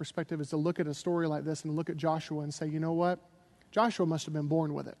 depending on your perspective, is to look at a story like this and look at Joshua and say, you know what? Joshua must have been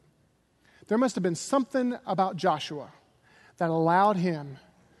born with it. There must have been something about Joshua that allowed him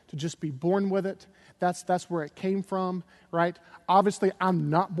to just be born with it. That's where it came from, right? Obviously, I'm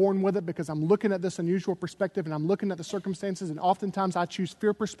not born with it because I'm looking at this unusual perspective and I'm looking at the circumstances, and oftentimes I choose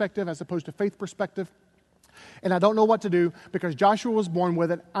fear perspective as opposed to faith perspective. And I don't know what to do because Joshua was born with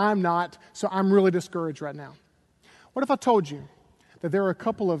it. I'm not, so I'm really discouraged right now. What if I told you that there are a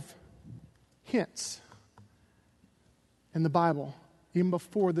couple of hints in the Bible, even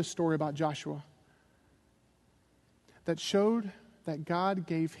before this story about Joshua, that showed that God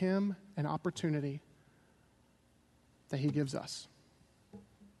gave him an opportunity that he gives us?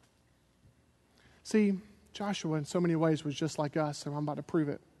 See, Joshua in so many ways was just like us, and I'm about to prove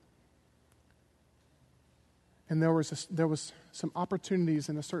it. And there was some opportunities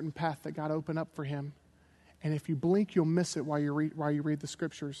in a certain path that God opened up for him. And if you blink, you'll miss it while you read the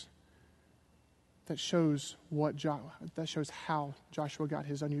scriptures. That shows how Joshua got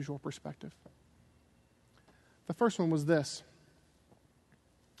his unusual perspective. The first one was this.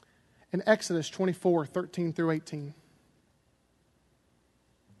 In Exodus 24, 13 through 18.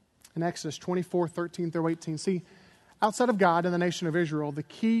 In Exodus 24, 13 through 18. See, outside of God and the nation of Israel, the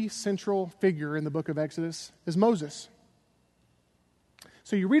key central figure in the book of Exodus is Moses.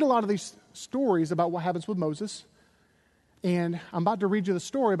 So you read a lot of these stories about what happens with Moses. And I'm about to read you the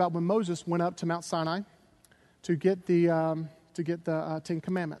story about when Moses went up to Mount Sinai to get the Ten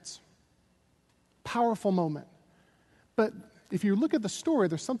Commandments. Powerful moment. But if you look at the story,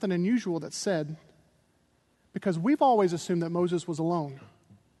 there's something unusual that's said, because we've always assumed that Moses was alone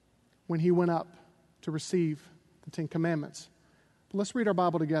when he went up to receive the Ten Commandments. But let's read our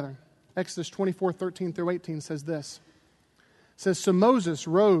Bible together. Exodus 24, 13 through 18 says this. It says, "So Moses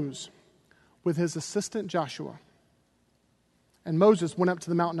rose with his assistant Joshua. And Moses went up to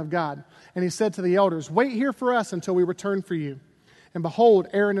the mountain of God. And he said to the elders, 'Wait here for us until we return for you. And behold,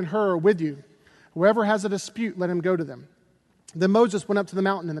 Aaron and Hur are with you. Whoever has a dispute, let him go to them.' Then Moses went up to the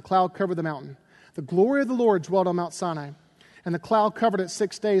mountain, and the cloud covered the mountain. The glory of the Lord dwelt on Mount Sinai. And the cloud covered it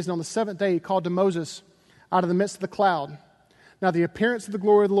 6 days. And on the seventh day he called to Moses out of the midst of the cloud. Now the appearance of the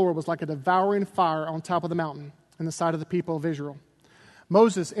glory of the Lord was like a devouring fire on top of the mountain in the sight of the people of Israel.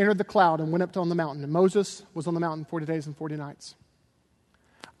 Moses entered the cloud and went up on the mountain. And Moses was on the mountain 40 days and 40 nights.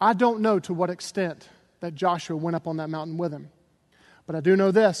 I don't know to what extent that Joshua went up on that mountain with him. But I do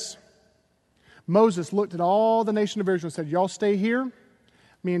know this. Moses looked at all the nation of Israel and said, 'Y'all stay here.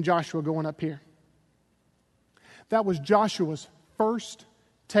 Me and Joshua going up here.' That was Joshua's first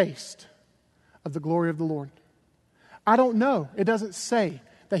taste of the glory of the Lord. I don't know. It doesn't say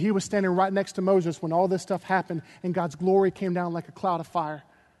that he was standing right next to Moses when all this stuff happened and God's glory came down like a cloud of fire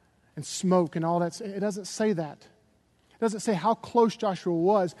and smoke and all that. It doesn't say that. It doesn't say how close Joshua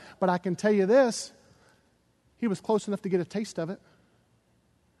was, but I can tell you this. He was close enough to get a taste of it.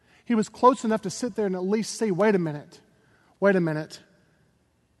 He was close enough to sit there and at least say, wait a minute.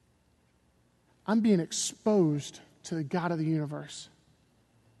 I'm being exposed to the God of the universe.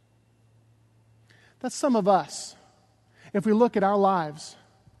 That's some of us. If we look at our lives,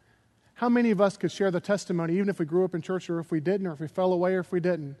 how many of us could share the testimony, even if we grew up in church or if we didn't, or if we fell away or if we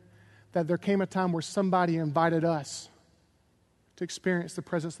didn't, that there came a time where somebody invited us to experience the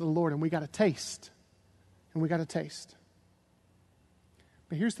presence of the Lord, and we got a taste. And we got a taste.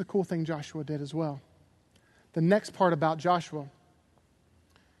 But here's the cool thing Joshua did as well. The next part about Joshua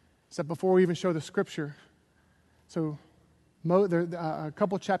is that before we even show the scripture, so a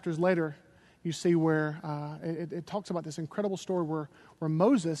couple chapters later, you see where it talks about this incredible story where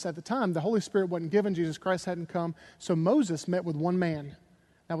Moses, at the time, the Holy Spirit wasn't given, Jesus Christ hadn't come, so Moses met with one man.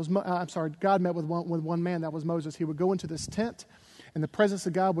 God met with one man, that was Moses. He would go into this tent, and the presence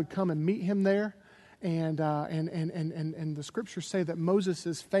of God would come and meet him there. And the scriptures say that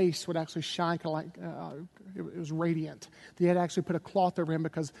Moses' face would actually shine kind of like, it was radiant. They had actually put a cloth over him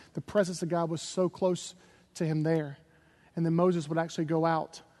because the presence of God was so close to him there. And then Moses would actually go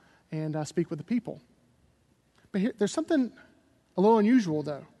out and speak with the people. But here, there's something a little unusual,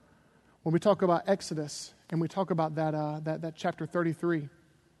 though, when we talk about Exodus and we talk about that chapter 33.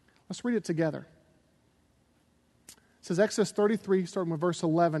 Let's read it together. It says, Exodus 33, starting with verse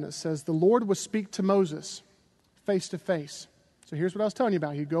 11, it says, "The Lord would speak to Moses face to face." So here's what I was telling you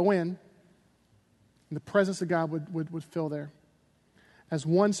about. He'd go in, and the presence of God would fill there, as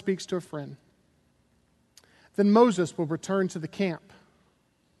one speaks to a friend. Then Moses will return to the camp.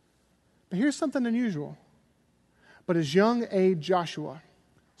 But here's something unusual. But his young aide Joshua,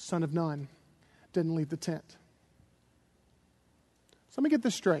 son of Nun, didn't leave the tent. So let me get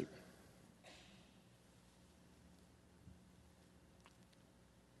this straight.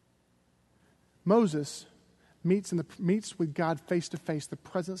 Moses meets with God face to face. The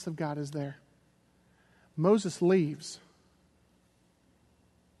presence of God is there. Moses leaves,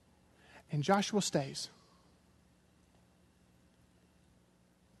 and Joshua stays.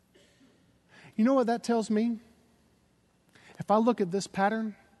 You know what that tells me? If I look at this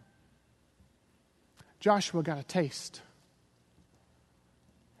pattern, Joshua got a taste,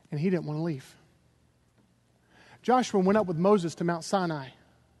 and he didn't want to leave. Joshua went up with Moses to Mount Sinai.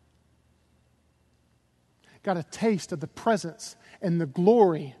 Got a taste of the presence and the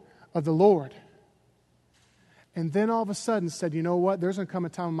glory of the Lord. And then all of a sudden said, you know what? There's going to come a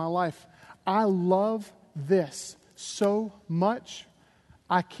time in my life. I love this so much,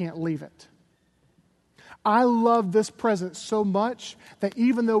 I can't leave it. I love this presence so much that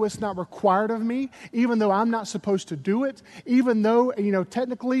even though it's not required of me, even though I'm not supposed to do it, even though,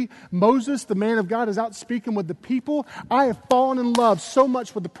 technically Moses, the man of God, is out speaking with the people, I have fallen in love so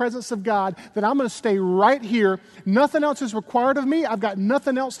much with the presence of God that I'm going to stay right here. Nothing else is required of me. I've got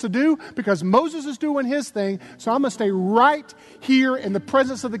nothing else to do because Moses is doing his thing. So I'm going to stay right here in the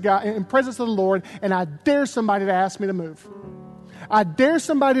presence of the Lord, and I dare somebody to ask me to move. I dare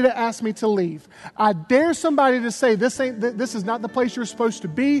somebody to ask me to leave. I dare somebody to say, this is not the place you're supposed to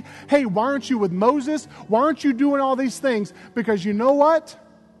be. Hey, why aren't you with Moses? Why aren't you doing all these things? Because you know what?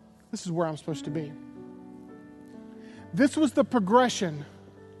 This is where I'm supposed to be. This was the progression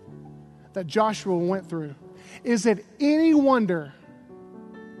that Joshua went through. Is it any wonder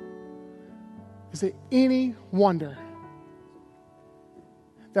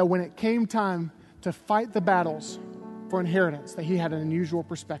that when it came time to fight the battles for inheritance, that he had an unusual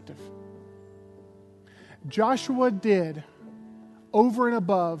perspective? Joshua did over and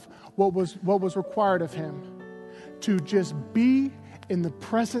above what was required of him to just be in the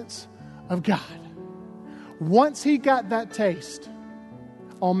presence of God. Once he got that taste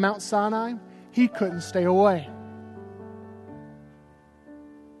on Mount Sinai, he couldn't stay away.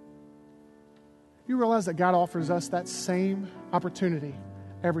 You realize that God offers us that same opportunity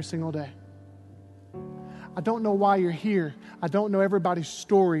every single day. I don't know why you're here. I don't know everybody's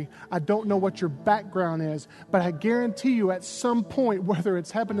story. I don't know what your background is. But I guarantee you at some point, whether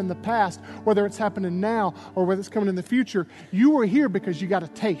it's happened in the past, whether it's happening now, or whether it's coming in the future, you were here because you got a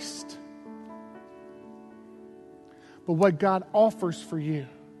taste. But what God offers for you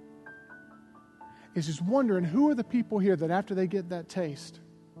is just wondering, who are the people here that after they get that taste,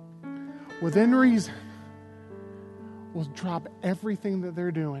 within reason, will drop everything that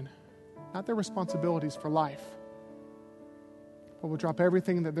they're doing, not their responsibilities for life, but will drop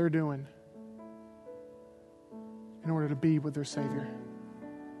everything that they're doing in order to be with their Savior?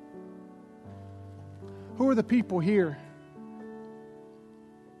 Who are the people here?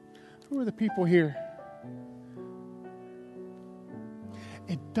 Who are the people here?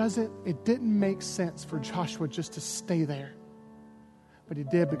 It didn't make sense for Joshua just to stay there, but he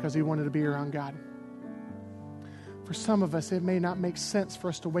did because he wanted to be around God. For some of us, it may not make sense for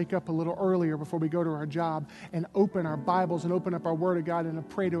us to wake up a little earlier before we go to our job and open our Bibles and open up our Word of God and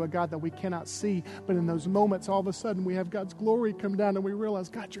pray to a God that we cannot see. But in those moments, all of a sudden, we have God's glory come down and we realize,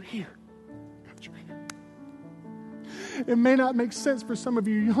 God, you're here. God, you're here. It may not make sense for some of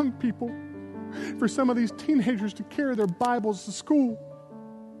you young people, for some of these teenagers to carry their Bibles to school.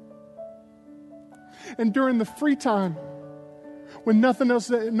 And during the free time, when nothing else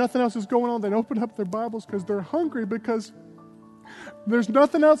is going on, they open up their Bibles because they're hungry, because there's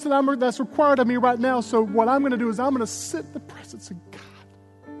nothing else that's required of me right now. So what I'm going to do is I'm going to sit in the presence of God.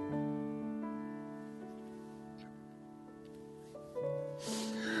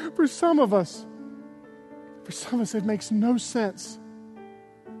 For some of us, it makes no sense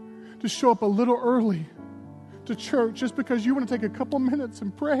to show up a little early to church just because you want to take a couple minutes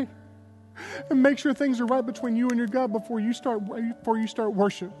and pray and make sure things are right between you and your God before you start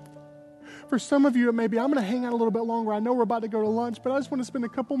worship. For some of you, it may be, I'm going to hang out a little bit longer. I know we're about to go to lunch, but I just want to spend a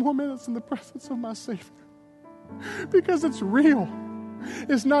couple more minutes in the presence of my Savior. Because it's real.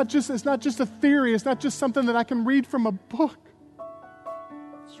 It's not just a theory. It's not just something that I can read from a book.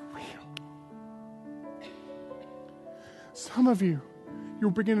 It's real. Some of you, you're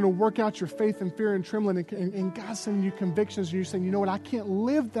beginning to work out your faith and fear and trembling, and God's sending you convictions, and you're saying, you know what, I can't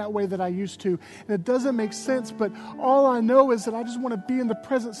live that way that I used to. And it doesn't make sense, but all I know is that I just want to be in the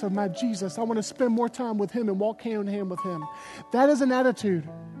presence of my Jesus. I want to spend more time with Him and walk hand in hand with Him. That is an attitude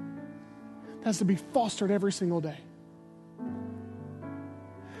that has to be fostered every single day.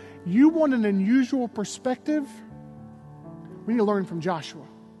 You want an unusual perspective? We need to learn from Joshua.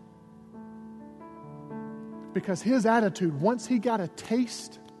 Because his attitude, once he got a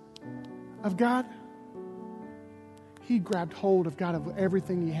taste of God, he grabbed hold of God, of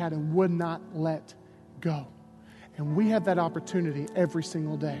everything he had, and would not let go. And we have that opportunity every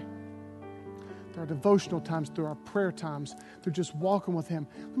single day. Through our devotional times, through our prayer times, through just walking with Him.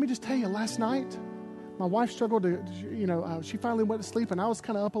 Let me just tell you, last night, my wife struggled to, she finally went to sleep, and I was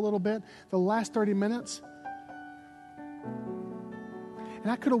kind of up a little bit. The last 30 minutes, and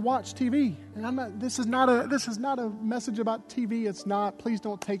I could have watched TV. And this is not a message about TV. It's not. Please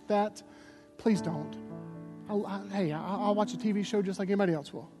don't take that. Please don't. I'll watch a TV show just like anybody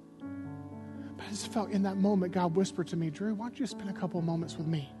else will. But I just felt in that moment, God whispered to me, Drew, why don't you spend a couple of moments with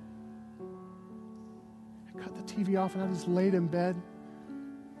me? I cut the TV off and I just laid in bed.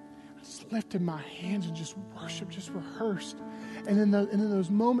 I just lifted my hands and just worshiped, just rehearsed. And in those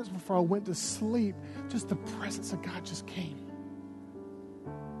moments before I went to sleep, just the presence of God just came.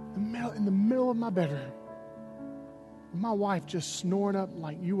 In the middle of my bedroom, my wife just snoring up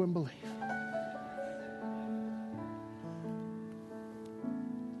like you wouldn't believe.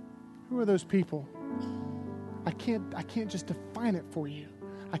 Who are those people? I can't just define it for you.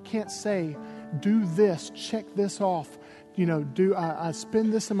 I can't say, do this, check this off,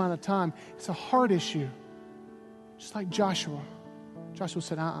 spend this amount of time. It's a heart issue. Just like Joshua. Joshua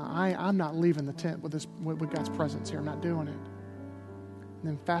said, I'm not leaving the tent with God's presence here. I'm not doing it. And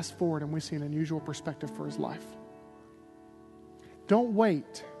then fast forward and we see an unusual perspective for his life. Don't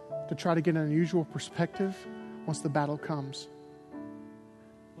wait to try to get an unusual perspective once the battle comes.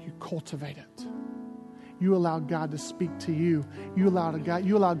 You cultivate it. You allow God to speak to you. You allow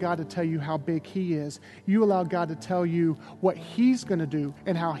God to tell you how big He is. You allow God to tell you what He's going to do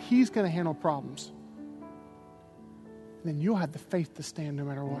and how He's going to handle problems. And then you'll have the faith to stand no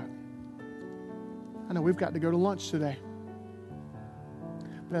matter what. I know we've got to go to lunch today.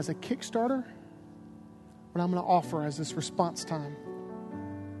 But as a Kickstarter, what I'm going to offer as this response time,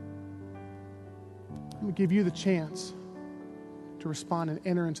 I'm going to give you the chance to respond and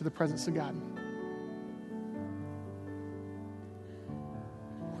enter into the presence of God.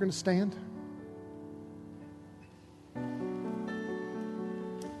 We're going to stand.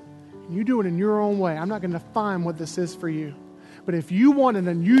 You do it in your own way. I'm not going to define what this is for you. But if you want an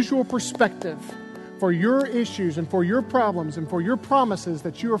unusual perspective for your issues and for your problems and for your promises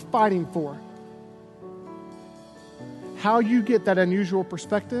that you are fighting for, how you get that unusual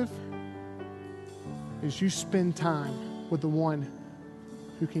perspective is you spend time with the one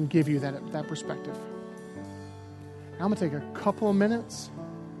who can give you that perspective. Now, I'm going to take a couple of minutes.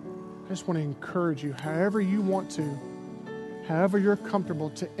 I just want to encourage you, however you want to, however you're comfortable,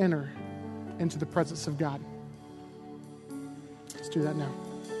 to enter into the presence of God. Let's do that now.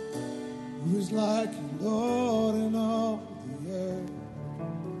 Who is like you, Lord, in all the earth?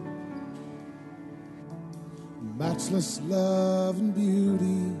 Matchless love and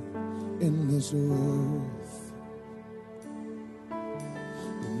beauty in this earth.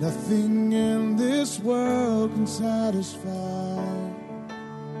 Nothing in this world can satisfy.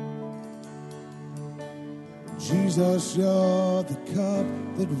 Jesus, you're the cup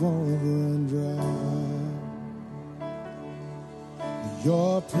that won't run dry.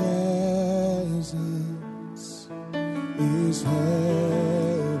 Your presence is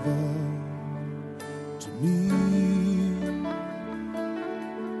heaven to me.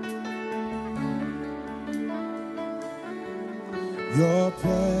 Your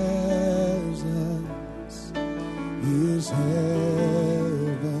presence is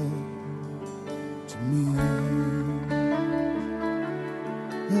heaven to me.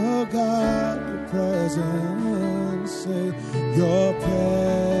 Oh God, your presence, say, your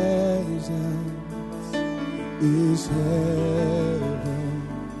presence is heaven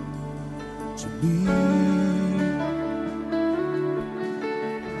to me.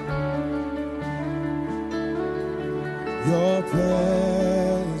 Your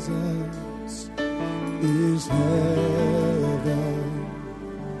presence is heaven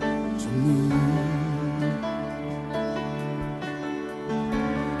to me.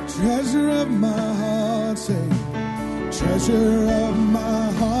 Treasure of my heart, say, treasure of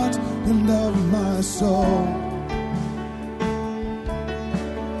my heart and of my soul.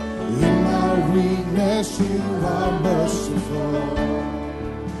 In my weakness you are merciful.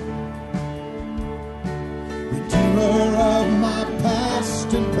 Redeemer of my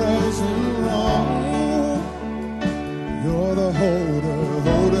past and present wrong. You're the holder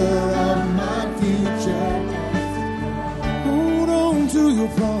of my future. Hold on to your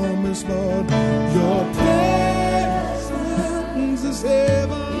promise, Lord. Your presence is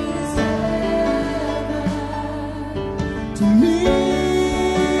heaven to me.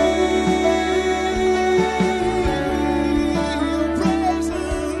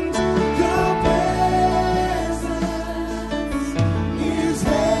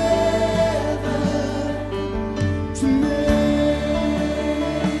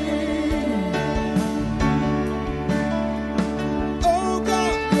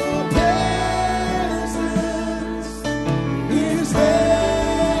 Is there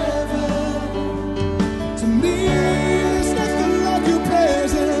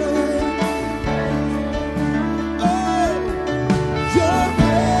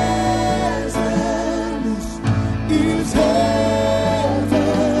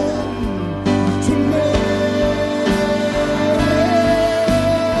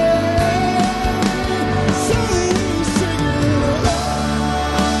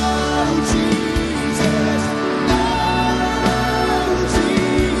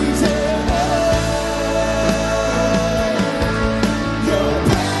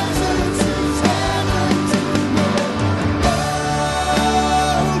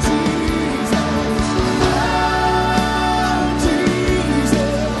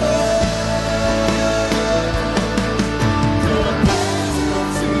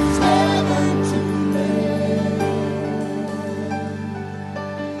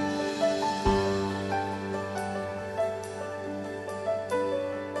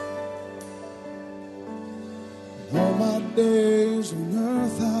days on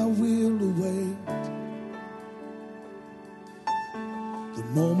earth I will await the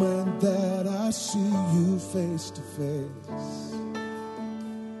moment that I see you face to face.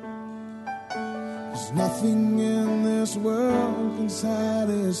 'Cause nothing in this world can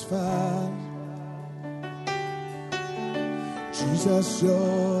satisfy. Jesus,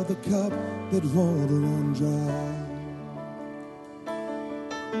 you're the cup that won't run dry.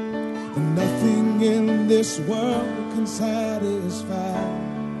 And nothing in this world can satisfy.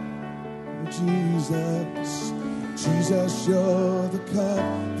 Jesus, Jesus, you're the cup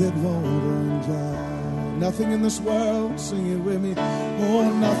that won't run dry. Nothing in this world, sing it with me. Oh,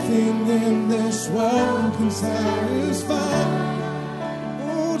 nothing in this world can satisfy.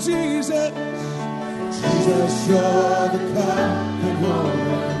 Oh, Jesus, Jesus, you're the cup that won't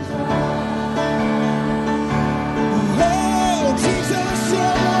run dry. Oh, Jesus,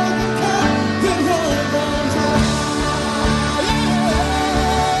 you're the cup that won't run dry.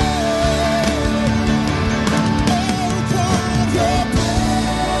 Oh, God, your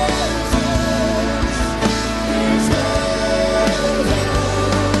presence is heaven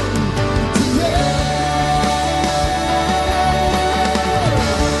to me.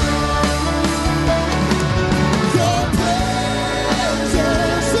 Your presence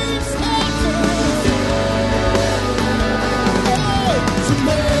is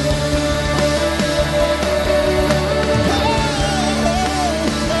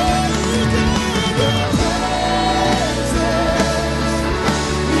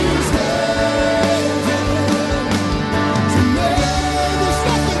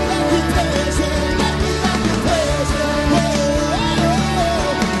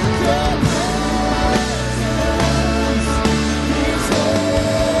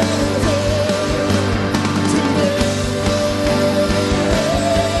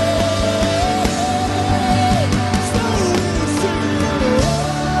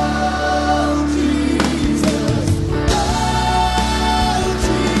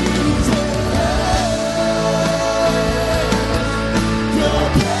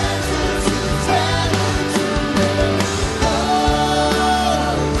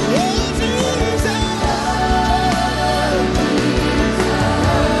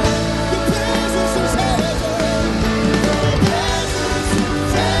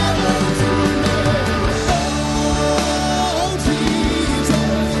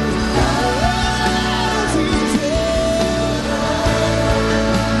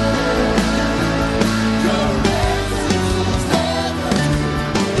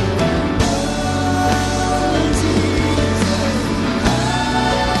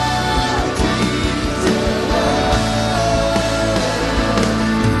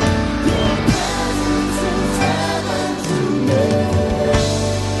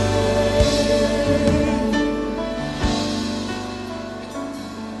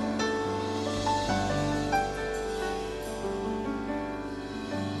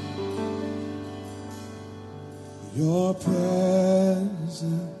to me. Your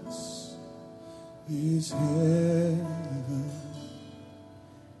presence is heaven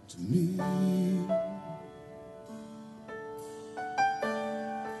to me.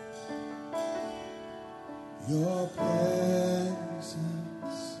 Your presence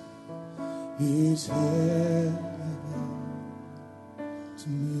is heaven to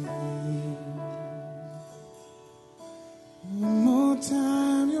me. One more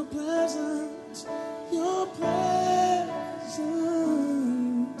time, your presence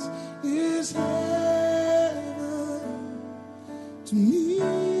is heaven to me.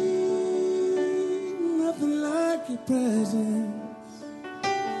 Nothing like your presence.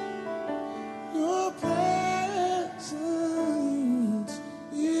 Your presence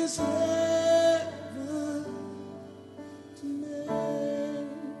is heaven to me.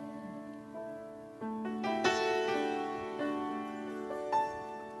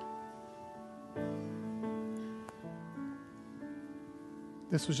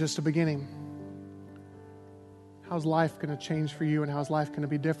 This was just a beginning. How's life going to change for you, and how's life going to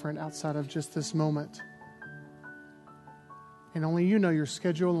be different outside of just this moment? And only you know your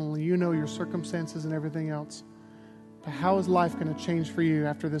schedule, only you know your circumstances and everything else. But how is life going to change for you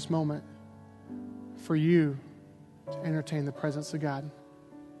after this moment? For you to entertain the presence of God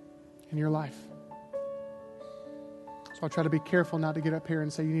in your life. So I'll try to be careful not to get up here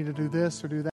and say you need to do this or do that.